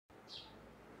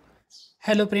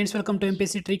Hello friends, welcome to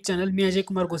MPSC trick channel. मी अजय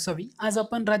कुमार गोसावी. आज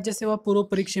आपण राज्यसेवा पूर्व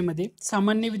परीक्षेमध्ये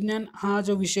सामान्य विज्ञान हा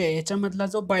जो विषय आहे याच्यामधला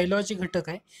जो बायोलॉजी घटक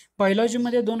आहे,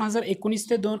 बायोलॉजीमध्ये 2019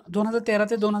 ते 2013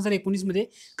 ते 2019 मध्ये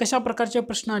कशा प्रकारचे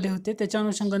प्रश्न आले होते त्याच्या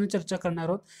अनुषंगाने चर्चा करणार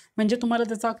आहोत. म्हणजे तुम्हाला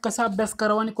त्याचा कसा अभ्यास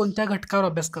करावा आणि कोणत्या घटकावर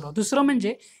अभ्यास करावा. दुसरं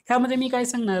म्हणजे ह्यामध्ये मी काय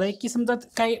सांगणार आहे की समजा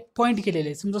काही पॉईंट केलेले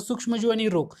आहे, समजा सूक्ष्मजीव आणि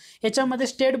रोग याच्यामध्ये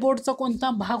स्टेट बोर्डचा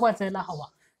कोणता भाग वाचायला हवा,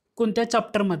 कोणत्या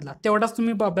चॅप्टरमधला, तेवढाच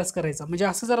तुम्ही अभ्यास करायचा. म्हणजे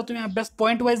असं जरा तुम्ही अभ्यास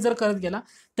पॉईंट वाईज जर करत गेला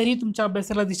तरी तुमच्या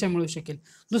अभ्यासाला दिशा मिळू शकेल.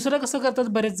 दुसरं कसं करतात,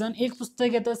 बरेच जण एक पुस्तक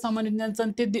घेतात सामान्य विज्ञानचं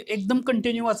आणि ते एकदम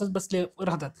कंटिन्यू वाचत बसले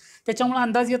राहतात. त्याच्यामुळे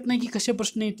अंदाज येत नाही की कसे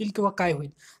प्रश्न येतील किंवा काय होईल.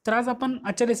 तर आज आपण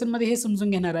आजच्या लेसनमध्ये हे समजून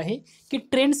घेणार आहे की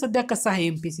ट्रेंड सध्या कसा आहे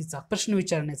एमपीसीचा प्रश्न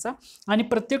विचारण्याचा, आणि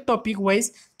प्रत्येक टॉपिक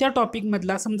वाईज त्या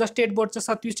टॉपिकमधला समजा स्टेट बोर्डचा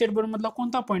 7वी स्टेट बोर्डमधला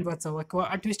कोणता पॉईंट वाचावा किंवा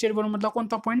 8वी स्टेट बोर्डमधला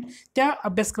कोणता पॉईंट त्या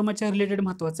अभ्यासक्रमाच्या रिलेटेड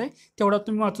महत्त्वाचा आहे तेवढा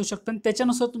तुम्ही वाचू शकता आणि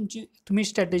त्याच्यानुसार तुम्ही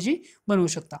स्ट्रॅटेजी बनवू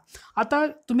शकता. आता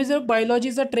तुम्ही जर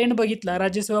बायोलॉजीचा ट्रेंड बघितला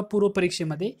राज्यसेवा पूर्व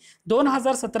परीक्षेमध्ये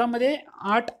 2017 मध्ये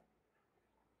 8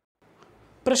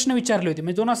 प्रश्न विचारले होते.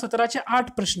 म्हणजे 2017चे 8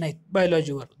 प्रश्न आहेत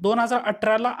बायोलॉजीवर,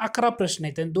 2018ला 11 प्रश्न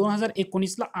आहेत आणि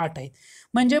 2019ला 8 आहेत.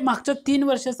 म्हणजे मागच्या 3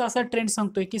 वर्षाचा असा ट्रेंड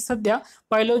सांगतोय की सध्या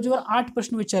बायोलॉजीवर 8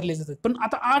 प्रश्न विचारले जातात. पण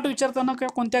आता 8 विचारताना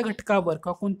किंवा कोणत्या घटकावर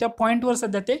किंवा कोणत्या पॉईंटवर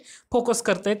सध्या ते फोकस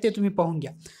करतायत ते तुम्ही पाहून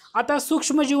घ्या. आता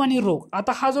सूक्ष्मजीव आणि रोग,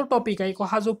 आता हा जो टॉपिक आहे किंवा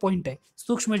हा जो पॉईंट आहे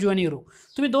सूक्ष्मजीव आणि रोग,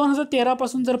 तुम्ही 2013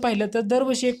 पासून जर पाहिलं तर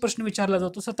दरवर्षी एक प्रश्न विचारला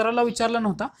जातो. 17ला विचारला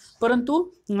नव्हता, परंतु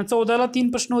 14ला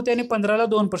 3 प्रश्न होते आणि 15ला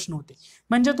 2 प्रश्न होते.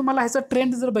 म्हणजे तुम्हाला ह्याचा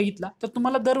ट्रेंड जर बघितला तर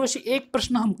तुम्हाला दरवर्षी एक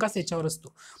प्रश्न हमखास याच्यावर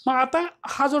असतो. मग आता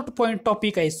हा जो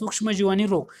टॉपिक आहे सूक्ष्मजीव आणि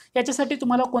रोग, याच्यासाठी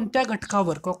तुम्हाला कोणत्या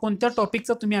घटकावर किंवा कोणत्या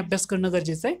टॉपिकचा तुम्ही अभ्यास करणं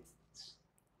गरजेचं आहे.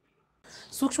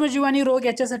 सूक्ष्मजीव आणि रोग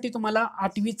याच्यासाठी तुम्हाला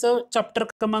 8वीचं चॅप्टर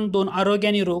क्रमांक 2 आरोग्य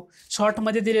आणि रोग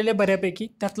शॉर्टमध्ये दिलेले बऱ्यापैकी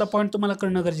त्यातला पॉईंट तुम्हाला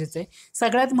करणं गरजेचं आहे.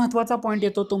 सगळ्यात महत्त्वाचा पॉईंट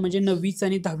येतो तो म्हणजे 9वीचा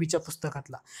आणि 10वीच्या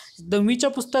पुस्तकातला. 9वीच्या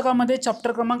पुस्तकामध्ये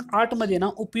चॅप्टर क्रमांक 8 मध्ये ना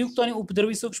उपयुक्त आणि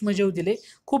उपद्रवी सूक्ष्मजीव दिले,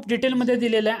 खूप डिटेलमध्ये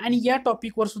दिलेलं आहे आणि या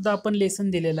टॉपिकवर सुद्धा आपण लेसन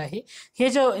दिलेलं आहे. हे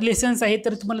जे लेसन्स आहेत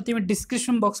तर तुम्हाला ते मी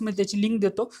डिस्क्रिप्शन बॉक्समध्ये त्याची लिंक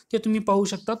देतो, ते तुम्ही पाहू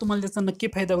शकता. तुम्हाला त्याचा नक्की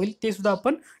फायदा होईल. ते सुद्धा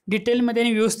आपण डिटेलमध्ये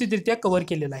आणि व्यवस्थितरित्या कव्हर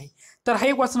केलेलं आहे. तर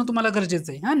हे वाचणं तुम्हाला गरजेचं आहे.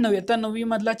 आता 9वी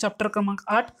मधला चॅप्टर क्रमांक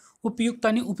 8 उपयुक्त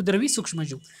आणि उपद्रवी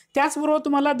सूक्ष्मजीव. त्याचबरोबर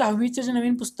तुम्हाला 10वीचे जे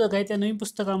नवीन पुस्तक आहे त्या नवीन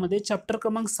पुस्तकामध्ये चॅप्टर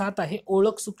क्रमांक 7 आहे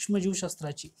ओळख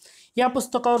सूक्ष्मजीवशास्त्राची. या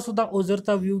पुस्तकावर सुद्धा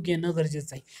ओझरता व्ह्यू घेणं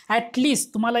गरजेचं आहे.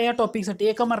 ॲटलिस्ट तुम्हाला या टॉपिकसाठी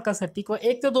एका मार्कासाठी किंवा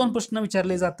 1 ते 2 प्रश्न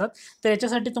विचारले जातात. तर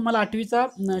याच्यासाठी तुम्हाला 8वीचा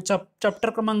चॅप्टर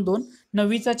क्रमांक 2,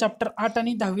 9वीचा चॅप्टर 8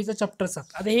 आणि 10वीचा चॅप्टर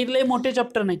 7. आता हे लय मोठे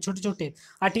चॅप्टर नाही, छोटे छोटे आहेत.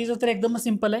 8वीचा तर एकदम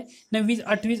सिंपल आहे.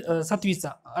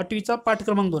 8वीचा पाठ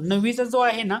क्रमांक 2, 9वीचा जो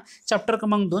आहे ना चॅप्टर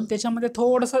क्रमांक 2 त्याच्यामध्ये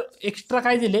थोडंसं एक्स्ट्रा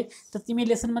काय दिले तर ती मी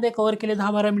लेसनमध्ये कव्हर केले.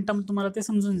 10-12 मिनिटांमध्ये तुम्हाला ते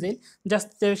समजून जाईल.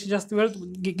 त्यापेक्षा जास्त वेळ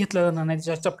घेतला जाणार नाही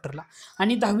त्या चॅप्टरला.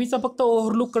 आणि 10वीचा फक्त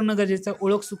ओव्हरलुक करणं गरजेचं आहे.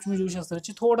 ओळख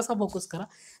सूक्ष्मजीवशास्त्राची थोडासा फोकस करा,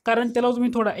 कारण त्याला तुम्ही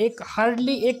थोडा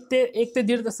हार्डली एक ते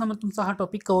 1.5 तासामध्ये तुमचा हा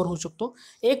टॉपिक कव्हर होऊ शकतो.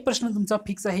 एक प्रश्न तुमचा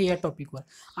फिक्स आहे या टॉपिकवर.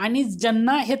 आणि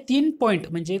ज्यांना हे 3 पॉईंट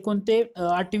म्हणजे कोणते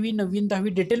 8वी 9वी 10वी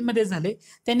डिटेलमध्ये झाले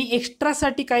त्यांनी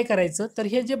एक्स्ट्रासाठी काय करायचं तर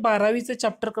हे जे 12वीचं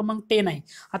चॅप्टर क्रमांक 10 आहे.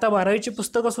 आता 12वीची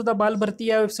पुस्तकं सुद्धा बालभरती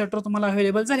या वेबसाईटवर तुम्हाला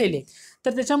अवेलेबल झालेली आहेत.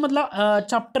 तर त्याच्यामधला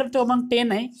चॅप्टर क्रमांक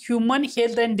 10 आहे ह्युमन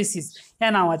हेल्थ अँड डिसीज या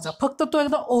नावाचा. फक्त तो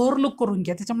एकदा ओव्हरलुक करून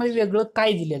घ्या, त्याच्यामध्ये वेगळं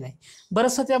काय दिलेलं आहे.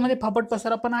 बरंचसं त्यामध्ये फापट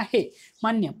पसारा पण आहे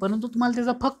मान्य, परंतु तुम्हाला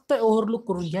त्याचा फक्त ओव्हरलुक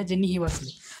करून घ्या ज्यांनी हे वाचले.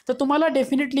 तर तुम्हाला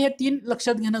डेफिनेटली हे 3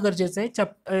 लक्षात घेणं गरजेचं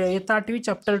आहे. येता 8वी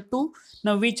चॅप्टर 2,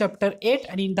 9वी चॅप्टर 8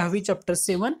 आणि 10वी चॅप्टर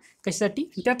 7. कशासाठी,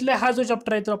 त्यातला हा जो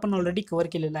चॅप्टर आहे तो आपण ऑलरेडी कव्हर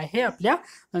केलेला आहे आपल्या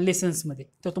लेसन्समध्ये.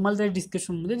 तर तुम्हाला त्या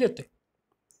डिस्क्रिप्शनमध्ये देतोय.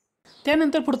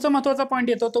 त्यानंतर पुढचा महत्त्वाचा पॉईंट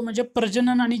येतो तो म्हणजे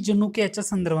प्रजनन आणि जनुके याच्या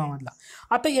संदर्भामधला.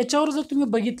 आता याच्यावर जर तुम्ही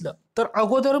बघितलं तर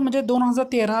अगोदर म्हणजे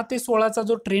 2013 ते 16चा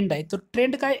जो ट्रेंड आहे तो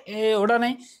ट्रेंड काय एवढा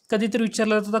नाही, कधीतरी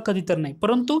विचारला जात होता कधी तर नाही.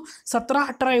 परंतु 17,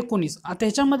 18, 19 आता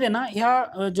ह्याच्यामध्ये ना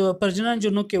ह्या प्रजनन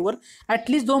जनुकेवर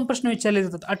ॲटलिस्ट 2 प्रश्न विचारले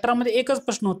जातात. 18मध्ये एकच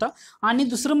प्रश्न होता. आणि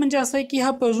दुसरं म्हणजे असं आहे की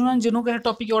हा प्रजनन जनुके हा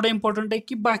टॉपिक एवढा इम्पॉर्टंट आहे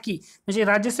की बाकी म्हणजे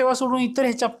राज्यसेवा सोडून इतर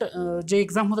हे चॅप्टर जे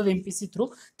एक्झाम होतात एमपीसी थ्रू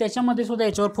त्याच्यामध्ये सुद्धा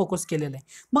याच्यावर फोकस केलेला आहे.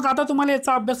 मग आता तुम्हाला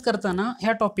याचा अभ्यास करताना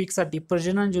ह्या टॉपिकसाठी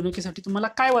प्रजनन जनुकीसाठी तुम्हाला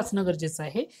काय वाचणं गरजेचं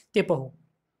आहे ते पाहू.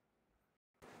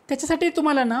 त्याच्यासाठी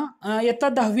तुम्हाला ना इयत्ता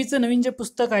 10वीचं नवीन जे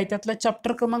पुस्तक आहे त्यातला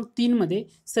चॅप्टर क्रमांक 3 मध्ये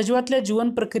सजीवातल्या जीवन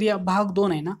प्रक्रिया भाग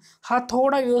 2 आहे ना, हा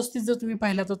थोडा व्यवस्थित जर तुम्ही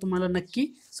पाहिला तर तुम्हाला नक्की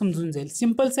समजून जाईल.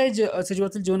 सिंपलच आहे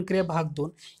सजीवातील जीवनक्रिया भाग 2.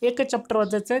 एकच चॅप्टर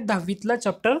वाचायचं आहे 10वीतला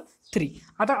चॅप्टर 3.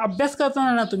 आता अभ्यास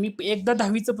करताना ना तुम्ही एकदा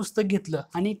 10वीचं पुस्तक घेतलं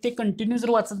आणि ते कंटिन्यू जर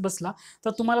वाचत बसला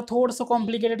तर तुम्हाला थोडंसं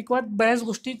कॉम्प्लिकेटेड किंवा बऱ्याच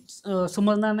गोष्टी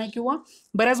समजणार नाही किंवा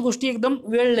बऱ्याच गोष्टी एकदम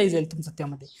वेळ लई जाईल तुमचा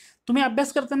त्यामध्ये. तुम्ही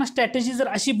अभ्यास करताना स्ट्रॅटेजी जर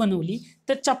अशी बनवली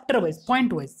तर चॅप्टर वाईज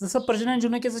पॉईंट वाईज, जसं प्रजनन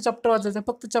जनुकीचं चॅप्टर वाचायचं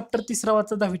फक्त चॅप्टर 3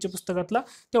 वाचा 10वीच्या पुस्तकातला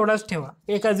तेवढाच ठेवा,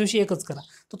 एकाच दिवशी एकच करा,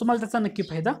 तर तुम्हाला त्याचा नक्की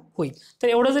फायदा होईल. तर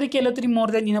एवढं जरी केलं तरी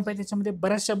मोर दॅन इनफ आहे, त्याच्यामध्ये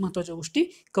बऱ्याचशा महत्त्वाच्या गोष्टी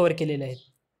कव्हर केलेल्या आहेत.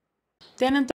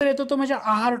 त्यानंतर येतो तो म्हणजे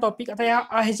आहार टॉपिक.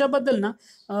 आता ह्याच्याबद्दल ना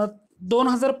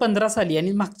 2015 साली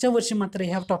आणि मागच्या वर्षी मात्र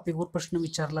ह्या टॉपिकवर प्रश्न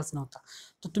विचारलाच नव्हता.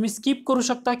 तर तुम्ही स्किप करू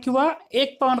शकता किंवा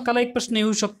एक मार्काला एक प्रश्न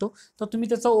येऊ शकतो, तर तुम्ही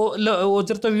त्याचा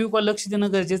ओझरता व्ह्यू किंवा लक्ष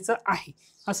देणं गरजेचं आहे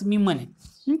असं मी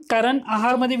म्हणेन. कारण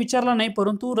आहारमध्ये विचारला नाही,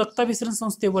 परंतु रक्ताभिसरण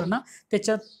संस्थेवर ना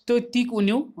त्याच्यात ती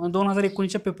उणीव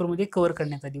 2019च्या पेपरमध्ये कव्हर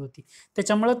करण्यात आली होती,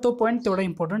 त्याच्यामुळे तो पॉईंट तेवढा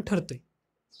इम्पॉर्टंट ठरतोय.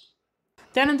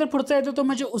 त्यानंतर पुढचा येतो तो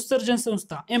म्हणजे उत्सर्जन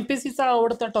संस्था. एमपीएससीचा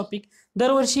आवडता टॉपिक.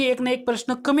 दरवर्षी एक ना एक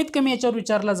प्रश्न कमीत कमी याच्यावर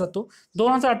विचारला जातो.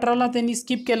 2018ला त्यांनी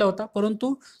स्किप केला होता,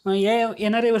 परंतु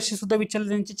येणाऱ्या वर्षी सुद्धा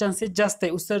विचारण्याचे चान्सेस जास्त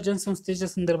आहे उत्सर्जन संस्थेच्या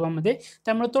संदर्भामध्ये,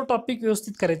 त्यामुळे तो टॉपिक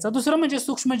व्यवस्थित करायचा. दुसरं म्हणजे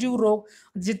सूक्ष्मजीव रोग,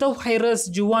 जिथं व्हायरस,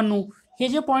 जीवाणू हे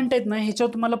जे पॉईंट आहेत ना,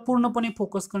 ह्याच्यावर तुम्हाला पूर्णपणे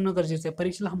फोकस करणं गरजेचं आहे.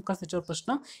 परीक्षेला हमखास त्याच्यावर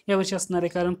प्रश्न यावर्षी असणार आहे,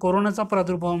 कारण कोरोनाचा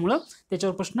प्रादुर्भावामुळे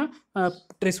त्याच्यावर प्रश्न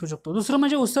ट्रेस होऊ शकतो. दुसरं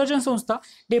म्हणजे उत्सर्जन संस्था.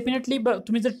 डेफिनेटली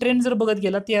तुम्ही जर ट्रेंड जर बघत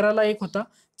गेला, 13ला 1 होता,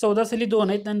 14 साली 2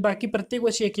 आहेत आणि बाकी प्रत्येक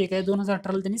वर्षी एक आहे.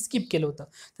 2018ला त्यांनी स्किप केलं होतं,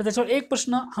 तर त्याच्यावर एक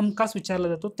प्रश्न हमखास विचारला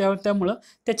जातो. त्यामुळं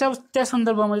त्या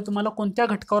संदर्भामध्ये तुम्हाला कोणत्या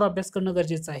घटकावर अभ्यास करणं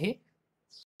गरजेचं आहे.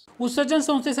 उत्सर्जन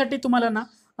संस्थेसाठी तुम्हाला ना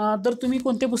तर तुम्ही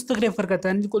कोणते पुस्तक रेफर करता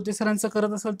आणि कोलते सरांचं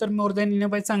करत असाल तर मोर दॅन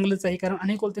इनफ आहे, चांगलंच आहे. कारण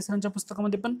आणि कोलते सरांच्या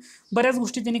पुस्तकामध्ये पण बऱ्याच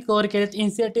गोष्टी त्यांनी कव्हर केल्यात.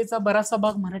 एनसीईआरटीचा बराचसा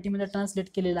भाग मराठीमध्ये ट्रान्सलेट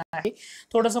केलेला आहे.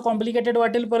 थोडंसं कॉम्प्लिकेटेड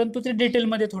वाटेल, परंतु ते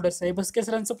डिटेलमध्ये थोडंसं आहे. भस्के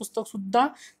सरांचं पुस्तक सुद्धा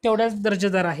तेवढ्याच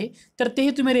दर्जेदार आहे, तर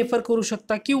तेही तुम्ही रेफर करू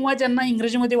शकता. किंवा ज्यांना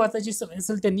इंग्रजीमध्ये वाचायची सवय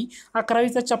असेल त्यांनी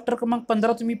 11वीचा चॅप्टर क्रमांक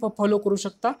 15 तुम्ही फॉलो करू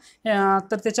शकता.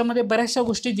 तर त्याच्यामध्ये बऱ्याचशा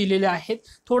गोष्टी दिलेल्या आहेत,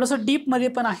 थोडंसं डीपमध्ये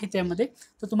पण आहे त्यामध्ये,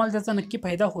 तर तुम्हाला त्याचा नक्की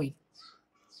फायदा होईल.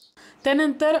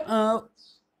 त्यानंतर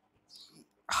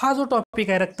हा जो टॉपिक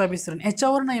आहे रक्ताभिसरण,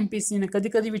 ह्याच्यावर ना एमपीएससीने कधी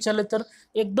कधी विचारलं तर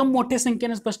एकदम मोठ्या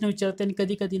संख्येनेच प्रश्न विचारते आणि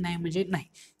कधी कधी नाही, म्हणजे नाही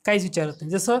काहीच विचारत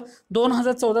नाही. जसं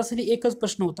 2014 साली एकच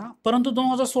प्रश्न होता, परंतु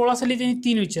 2016 साली त्यांनी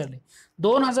 3 विचारले.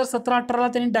 2017-18ला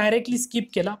त्यांनी डायरेक्टली स्किप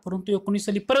केला, परंतु 19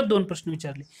 साली परत 2 प्रश्न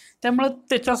विचारले. त्यामुळे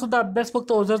त्याचासुद्धा अभ्यास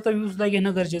फक्त ओझरता व्ह्यूजला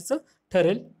घेणं गरजेचं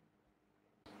ठरेल.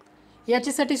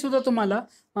 याच्यासाठी सुद्धा तुम्हाला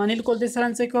अनिल कोलते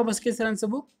सरांचं किंवा भस्के सरांचं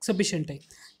बुक सफिशियंट आहे.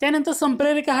 त्यानंतर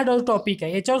संप्रेरक हा टॉपिक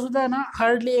आहे, याच्यावर सुद्धा ना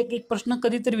हार्डली एक प्रश्न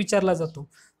कधीतरी विचारला जातो.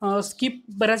 स्किप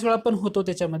बऱ्याच वेळा पण होतो.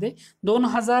 त्याच्यामध्ये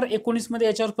 2019मध्ये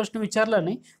याच्यावर प्रश्न विचारला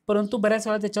नाही, परंतु बऱ्याच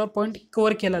वेळा त्याच्यावर पॉईंट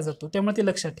कव्हर केला जातो, त्यामुळे ते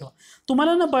लक्षात ठेवा.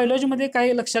 तुम्हाला ना बायोलॉजीमध्ये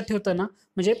काय लक्षात ठेवताना,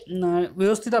 म्हणजे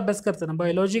व्यवस्थित अभ्यास करताना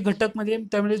बायोलॉजी घटकमध्ये,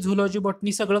 त्यामध्ये झुलॉजी,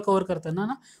 बॉटनी सगळं कव्हर करताना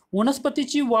ना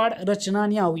वनस्पतीची वाढ, रचना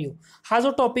आणि अवयव हा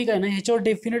जो टॉपिक आहे ना, ह्याच्यावर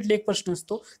डेफिनेटली एक प्रश्न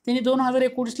असतो. त्यांनी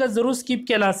 2019ला जरूर स्किप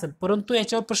केला असेल, परंतु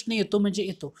याच्यावर प्रश्न येतो म्हणजे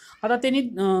येतो. आता त्यांनी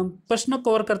प्रश्न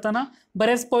कव्हर करताना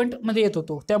बऱ्याच पॉईंटमध्ये येत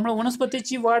होतो, त्यामुळे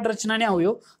वनस्पतीची वाढ, रचना आणि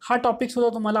अवयव हा टॉपिक सुद्धा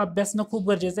तुम्हाला अभ्यासणं खूप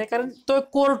गरजेचं आहे, कारण तो एक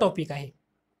कोर टॉपिक आहे.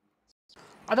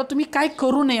 आता तुम्ही काय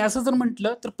करू नये असं जर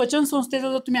म्हटलं तर पचन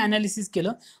संस्थेचं जर तुम्ही अनालिसिस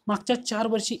केलं, मागच्या 4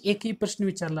 वर्षी एकही प्रश्न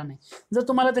विचारला नाही. जर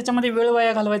तुम्हाला त्याच्यामध्ये वेळ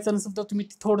वाया घालवायचा नसेल तर तुम्ही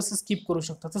थोडंसं स्किप करू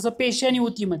शकता. तसं पेशी आणि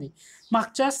ऊतीमध्ये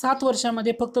मागच्या 7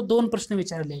 वर्षामध्ये फक्त 2 प्रश्न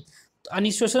विचारले आहेत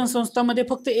आणि श्वसन संस्थामध्ये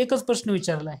फक्त एकच प्रश्न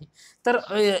विचारला आहे. तर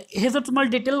हे जर तुम्हाला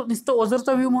डिटेल नुसतं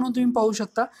ओझरचा व्ह्यू म्हणून तुम्ही पाहू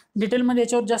शकता, डिटेलमध्ये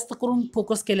याच्यावर जास्त करून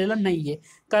फोकस केलेला नाही आहे,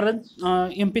 कारण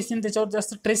एमपीएससीने त्याच्यावर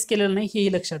जास्त ट्रेस केलेलं नाही,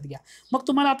 हेही लक्षात घ्या. मग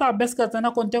तुम्हाला आता अभ्यास करताना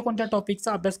कोणत्या कोणत्या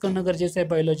टॉपिकचा अभ्यास करणं गरजेचं आहे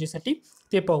बायोलॉजीसाठी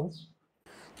ते पाहू.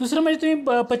 दुसरं म्हणजे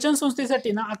तुम्ही पचन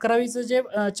संस्थेसाठी ना 11वीचं जे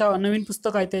नवीन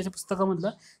पुस्तक आहे त्याच्या पुस्तकामधलं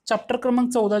चॅप्टर क्रमांक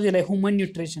 14 दिला आहे, ह्युमन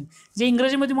न्यूट्रिशन. जे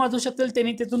इंग्रजीमध्ये वाचू शकतील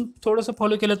त्यांनी त्यातून थोडंसं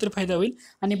फॉलो केलं तरी फायदा होईल,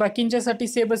 आणि बाकींच्यासाठी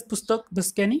सेबस पुस्तक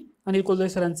भस्के आणि कोलते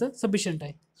सरांचं सफिशियंट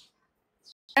आहे.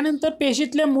 त्यानंतर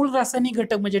पेशीतले मूळ रासायनिक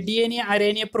घटक म्हणजे डीएनए,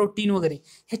 आरएनए, प्रोटीन वगैरे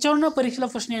ह्याच्यावरनं परीक्षेला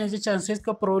प्रश्न येण्याचे चान्सेस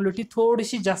किंवा प्रोबॅबिलिटी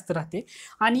थोडीशी जास्त राहते.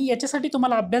 आणि याच्यासाठी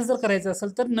तुम्हाला अभ्यास जर करायचा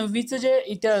असेल तर 9वीचं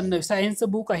जे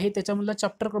सायन्सचं बुक आहे त्याच्यामधला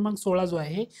चॅप्टर क्रमांक 16 जो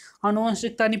आहे,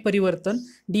 अनुवंशिकता आणि परिवर्तन,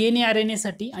 डीएनए,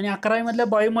 आरएनएसाठी, आणि 11वीमधल्या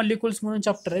बायोमॉलिक्युल्स म्हणून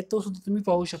चॅप्टर आहे, तो सुद्धा तुम्ही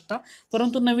पाहू शकता.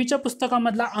 परंतु 9वीच्या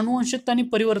पुस्तकामधला अनुवंशिकता आणि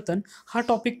परिवर्तन हा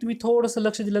टॉपिक तुम्ही थोडंसं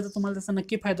लक्ष दिलं तर तुम्हाला त्याचा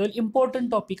नक्की फायदा होईल.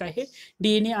 इम्पॉर्टंट टॉपिक आहे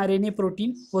डीएनए, आरएनए,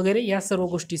 प्रोटीन वगैरे या सर्व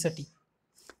गोष्टीसाठी.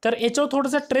 तर याच्यावर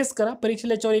थोडासा ट्रेस करा,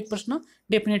 परीक्षेला याच्यावर एक प्रश्न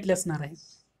डेफिनेटली असणार आहे.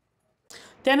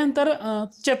 त्यानंतर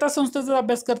चेतासंस्थेचा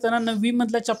अभ्यास करताना 9वी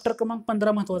मधला चॅप्टर क्रमांक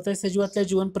 15 महत्त्वाचा आहे, सजीवातल्या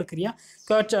जीवन प्रक्रिया,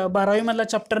 किंवा 12वी मधला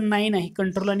चॅप्टर 9 आहे,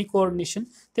 कंट्रोल आणि कोऑर्डिनेशन,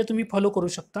 ते तुम्ही फॉलो करू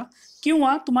शकता.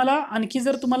 किंवा तुम्हाला आणखी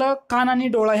जर तुम्हाला कान आणि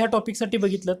डोळा ह्या टॉपिकसाठी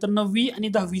बघितलं तर 9वी आणि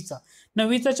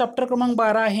 10वीचा चॅप्टर क्रमांक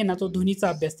 12 आहे ना, तो ध्वनीचा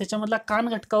अभ्यास, त्याच्यामधला कान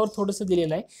घटकावर थोडंसं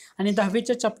दिलेलं आहे. आणि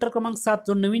 10वीच्या चॅप्टर क्रमांक 7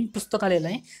 जो नवीन पुस्तक आलेला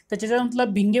आहे त्याच्यामधला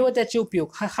भिंगे व त्याचे उपयोग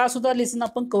हा सुद्धा लेसन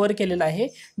आपण कव्हर केलेला आहे.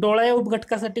 डोळा या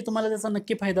उपघटकासाठी तुम्हाला त्याचा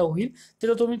नक्की फायदा होईल,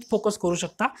 त्याचा तुम्ही फोकस करू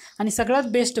शकता. आणि सगळ्यात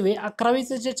बेस्ट वे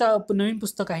 11वीचं जे नवीन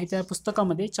पुस्तक आहे त्या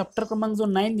पुस्तकामध्ये चॅप्टर क्रमांक जो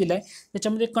 9 दिलाय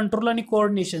त्याच्यामध्ये कंट्रोल आणि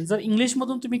कोऑर्डिनेशन, जर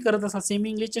इंग्लिशमधून तुम्ही करत असाल, सेमी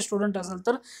इंग्लिशचे स्टुडंट असाल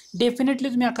तर डेफिनेटली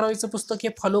तुम्ही 11वीचं पुस्तक हे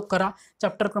फॉलो करा.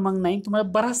 चॅप्टर क्रमांक 9 तुम्हाला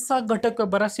बराचसा घटक,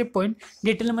 बराचसे पॉईंट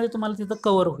डिटेलमध्ये तुम्हाला तिथं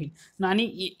कव्हर होईल.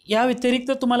 आणि या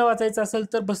व्यतिरिक्त तुम्हाला वाचायचं असेल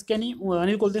तर बस्के आणि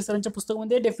अनिल कोलते सरांच्या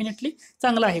पुस्तकामध्ये डेफिनेटली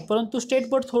चांगलं आहे. परंतु स्टेट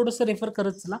बोर्ड थोडंसं रेफर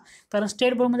करत चला, कारण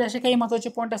स्टेट बोर्डमध्ये असे काही महत्त्वाचे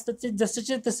पॉईंट असतात जे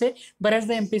जसेचे तसे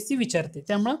बऱ्याचदा MPSC विचारते,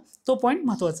 त्यामुळं तो पॉईंट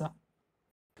महत्त्वाचा.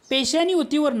 पेशी आणि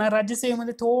उतीवर ना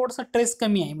राज्यसेवेमध्ये थोडासा ट्रेस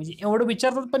कमी आहे, म्हणजे एवढं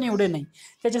विचारतात पण एवढे नाही.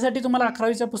 त्याच्यासाठी तुम्हाला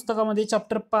 11वीच्या पुस्तकामध्ये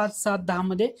चॅप्टर 5, 7, 10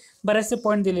 मध्ये बरेचसे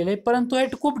पॉईंट दिलेले आहे, परंतु हे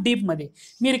खूप डीपमध्ये.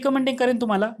 मी रिकमेंडिंग करेन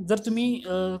तुम्हाला, जर तुम्ही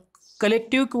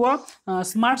कलेक्टिव्ह किंवा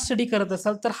स्मार्ट स्टडी करत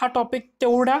असाल तर हा टॉपिक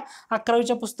तेवढा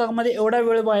 11वीच्या पुस्तकामध्ये एवढा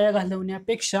वेळ वाया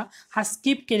घालवण्यापेक्षा हा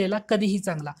स्किप केलेला कधीही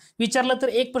चांगला. विचारला तर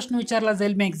एक प्रश्न विचारला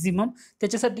जाईल मॅक्झिमम,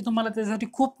 त्याच्यासाठी तुम्हाला त्यासाठी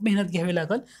खूप मेहनत घ्यावी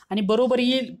लागेल आणि बरोबर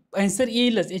येईल, आन्सर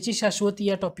येईलच, याची शाश्वती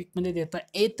या टॉपिकमध्ये देता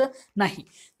येत नाही.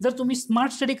 जर तुम्ही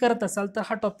स्मार्ट स्टडी करत असाल तर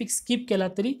हा टॉपिक स्किप केला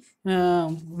तरी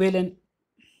वेल एंड.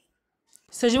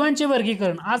 सजीवांचे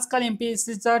वर्गीकरण आजकाल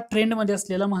MPSCचा ट्रेंडमध्ये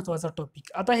असलेला महत्त्वाचा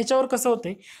टॉपिक. आता ह्याच्यावर कसं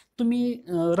होतंय, तुम्ही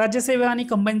राज्यसेवा आणि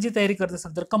कंबाईनची तयारी करत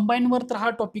असाल तर कंबाईनवर तर हा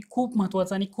टॉपिक खूप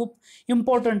महत्त्वाचा आणि खूप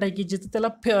इम्पॉर्टंट आहे, की जिथे त्याला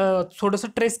थोडंसं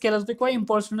ट्रेस केलं जातं किंवा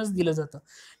इम्पॉर्टन्स दिलं जातं.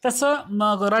 तसं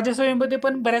मग राज्यसेवेमध्ये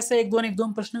पण बऱ्याचशा एक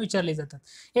दोन प्रश्न विचारले जातात.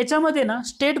 याच्यामध्ये ना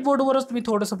स्टेट बोर्डवरच तुम्ही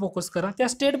थोडंसं फोकस करा. त्या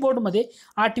स्टेट बोर्डमध्ये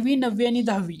 8वी, 9वी आणि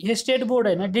 10वी हे स्टेट बोर्ड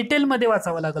आहे ना, डिटेलमध्ये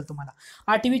वाचावं लागेल तुम्हाला.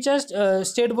 8वीच्या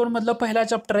स्टेट बोर्डमधला पहिला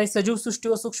चॅप्टर आहे सजीव सृष्टी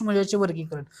व सूक्ष्मजीवाचे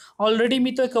वर्गीकरण. ऑलरेडी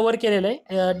मी तो कव्हर केलेला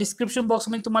आहे, डिस्क्रिप्शन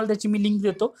बॉक्समध्ये तुम्हाला त्याची मी लिंक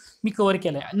देतो, मी कव्हर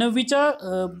केला आहे.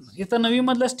 9वी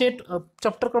मधला स्टेट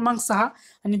चॅप्टर क्रमांक 6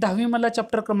 आणि 10वी मधला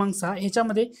चॅप्टर क्रमांक 6.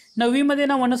 ह्याच्यामध्ये 9वी मध्ये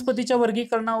ना वनस्पतीच्या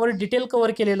वर्गीकरणावर डिटेल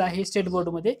कव्हर केलेलं आहे स्टेट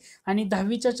बोर्डमध्ये, आणि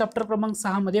 10वीच्या चॅप्टर क्रमांक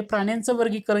 6 मध्ये प्राण्यांचं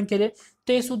वर्गीकरण केले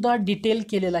ते सुद्धा डिटेल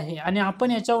केलेलं आहे. आणि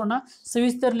आपण याच्यावर ना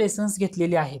सविस्तर लेसन्स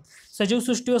घेतलेले आहेत. सजीव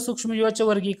सृष्टी व सूक्ष्मजीवाचे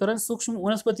वर्गीकरण, सूक्ष्म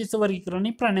वनस्पतीचं वर्गीकरण आणि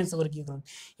प्राण्यांचं वर्गीकरण,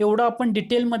 एवढं आपण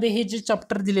डिटेलमध्ये हे जे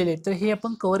चॅप्टर दिलेले आहेत तर हे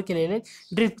आपण कव्हर केलेले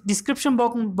आहेत. डिस्क्रिप्शन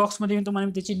बॉक्समध्ये मी तुम्हाला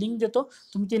त्याची लिंक देतो,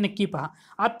 तुम्ही ते नक्की पहा.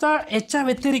 आता याच्या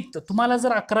व्यतिरिक्त तुम्हाला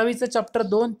जर 11वीचं चॅप्टर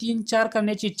 2, 3, 4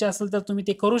 करण्याची इच्छा असेल तर तुम्ही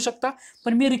ते करू शकता,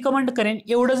 पण मी रिकमेंड करेन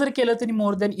एवढं जर केलं तरी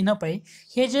मोर दॅन इनफ आहे.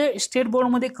 हे जे स्टेट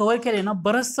बोर्डमध्ये कव्हर केले ना,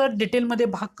 बरंचसं डिटेलमध्ये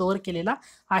भाग कव्हर केलेला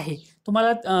आहे.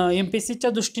 तुम्हाला MPSCच्या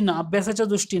दृष्टीनं, अभ्यासाच्या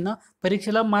दृष्टीनं,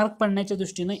 परीक्षेला मार्क पडण्याच्या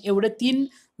दृष्टीनं एवढे 3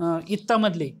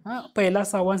 इत्तामधले पहिला,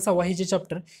 6वा, 7वा हे जे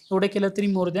चॅप्टर एवढं केलं तरी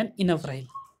मोर दॅन इनफ राहील.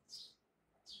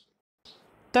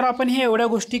 तर आपण हे एवढ्या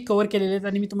गोष्टी कव्हर केलेल्या आहेत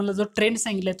आणि मी तुम्हाला जो ट्रेंड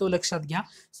सांगितला तो लक्षात घ्या.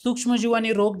 सूक्ष्मजीव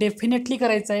आणि रोग डेफिनेटली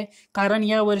करायचा आहे, कारण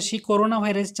यावर्षी कोरोना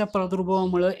व्हायरसच्या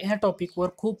प्रादुर्भावामुळे ह्या टॉपिकवर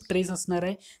खूप ट्रेस असणार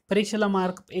आहे. परीक्षेला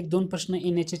मार्क 1-2 प्रश्न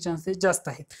येण्याचे चान्सेस जास्त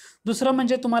आहेत. दुसरं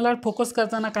म्हणजे तुम्हाला फोकस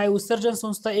करताना काय, उत्सर्जन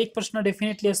संस्था एक प्रश्न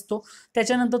डेफिनेटली असतो.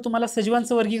 त्याच्यानंतर तुम्हाला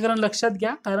सजीवांचं वर्गीकरण लक्षात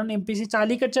घ्या, कारण MPSCच्या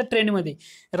अलीकडच्या ट्रेंडमध्ये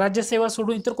राज्यसेवा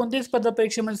सोडून इतर कोणत्याही स्पर्धा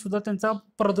परीक्षेमध्ये सुद्धा त्यांचा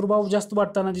प्रादुर्भाव जास्त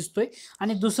वाढताना दिसतोय.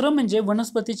 आणि दुसरं म्हणजे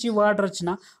वनस्पतीची वाढ,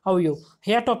 रचना, अवयव,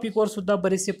 ह्या टॉपिकवर सुद्धा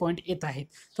बरेचसे पॉईंट येत आहेत.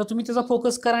 तर तुम्ही त्याचा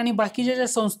फोकस करा. आणि बाकीच्या ज्या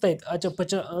संस्था आहेत,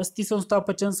 अस्थि संस्था,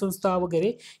 पचन संस्था वगैरे,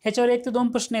 ह्याच्यावर 1 ते 2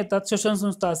 प्रश्न येतात. श्वसन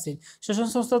संस्था असेल, श्वसन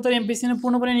संस्था तर MPSCने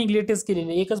पूर्णपणे निग्लेक्टच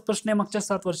केलेली आहे, एकच प्रश्न आहे मागच्या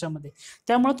 7 वर्षामध्ये.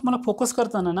 त्यामुळे तुम्हाला फोकस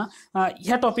करताना ना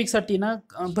ह्या टॉपिकसाठी ना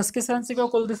बस्के सरांचं किंवा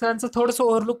कोलते सरांचं थोडंसं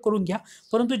ओव्हरलुक करून घ्या,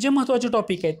 परंतु जे महत्त्वाचे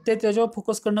टॉपिक आहेत ते त्याच्यावर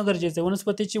फोकस करणं गरजेचं आहे.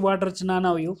 वनस्पतीची वाढ, रचना,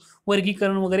 अवयव,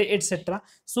 वर्गीकरण वगैरे एटसेट्रा.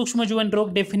 सूक्ष्मजीवन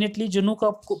रोग डेफिनेटली, जनुक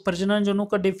प्रजनन, जनुक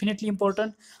डेफिनेटली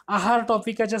इम्पॉर्टंट. आहार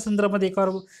टॉपिकाच्या संदर्भामध्ये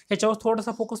ह्याच्यावर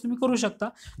थोडासा फोकस तुम्ही करू शकता.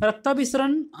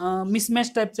 रक्ताभिसरण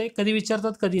मिसमॅच टाईपचं आहे, कधी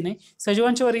विचारतात कधी नाही.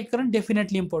 सजीवांचे वर्गीकरण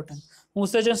डेफिनेटली इम्पॉर्टंट.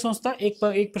 उत्सर्जन संस्था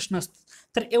एक प्रश्न असतो.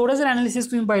 तर एवढं जर ॲनालिसिस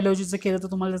तुम्ही बायोलॉजीचं केलं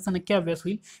तर तुम्हाला त्याचा नक्की अभ्यास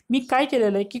होईल. मी काय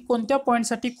केलेलं आहे की कोणत्या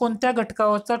पॉईंटसाठी कोणत्या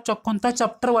घटकाचा कोणता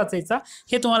चॅप्टर वाचायचा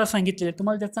हे तुम्हाला सांगितलेलं आहे.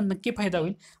 तुम्हाला त्याचा नक्की फायदा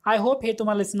होईल. आय होप हे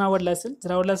तुम्हाला लेसन आवडलं असेल.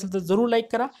 जर आवडलं असेल तर जरूर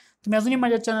लाईक करा. तुम्ही अजूनही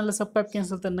माझ्या चॅनलला सबस्क्राईब केलं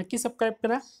असेल तर नक्की सबस्क्राईब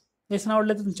करा. लेसन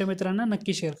आवडलं तर तुमच्या मित्रांना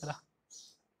नक्की शेअर करा.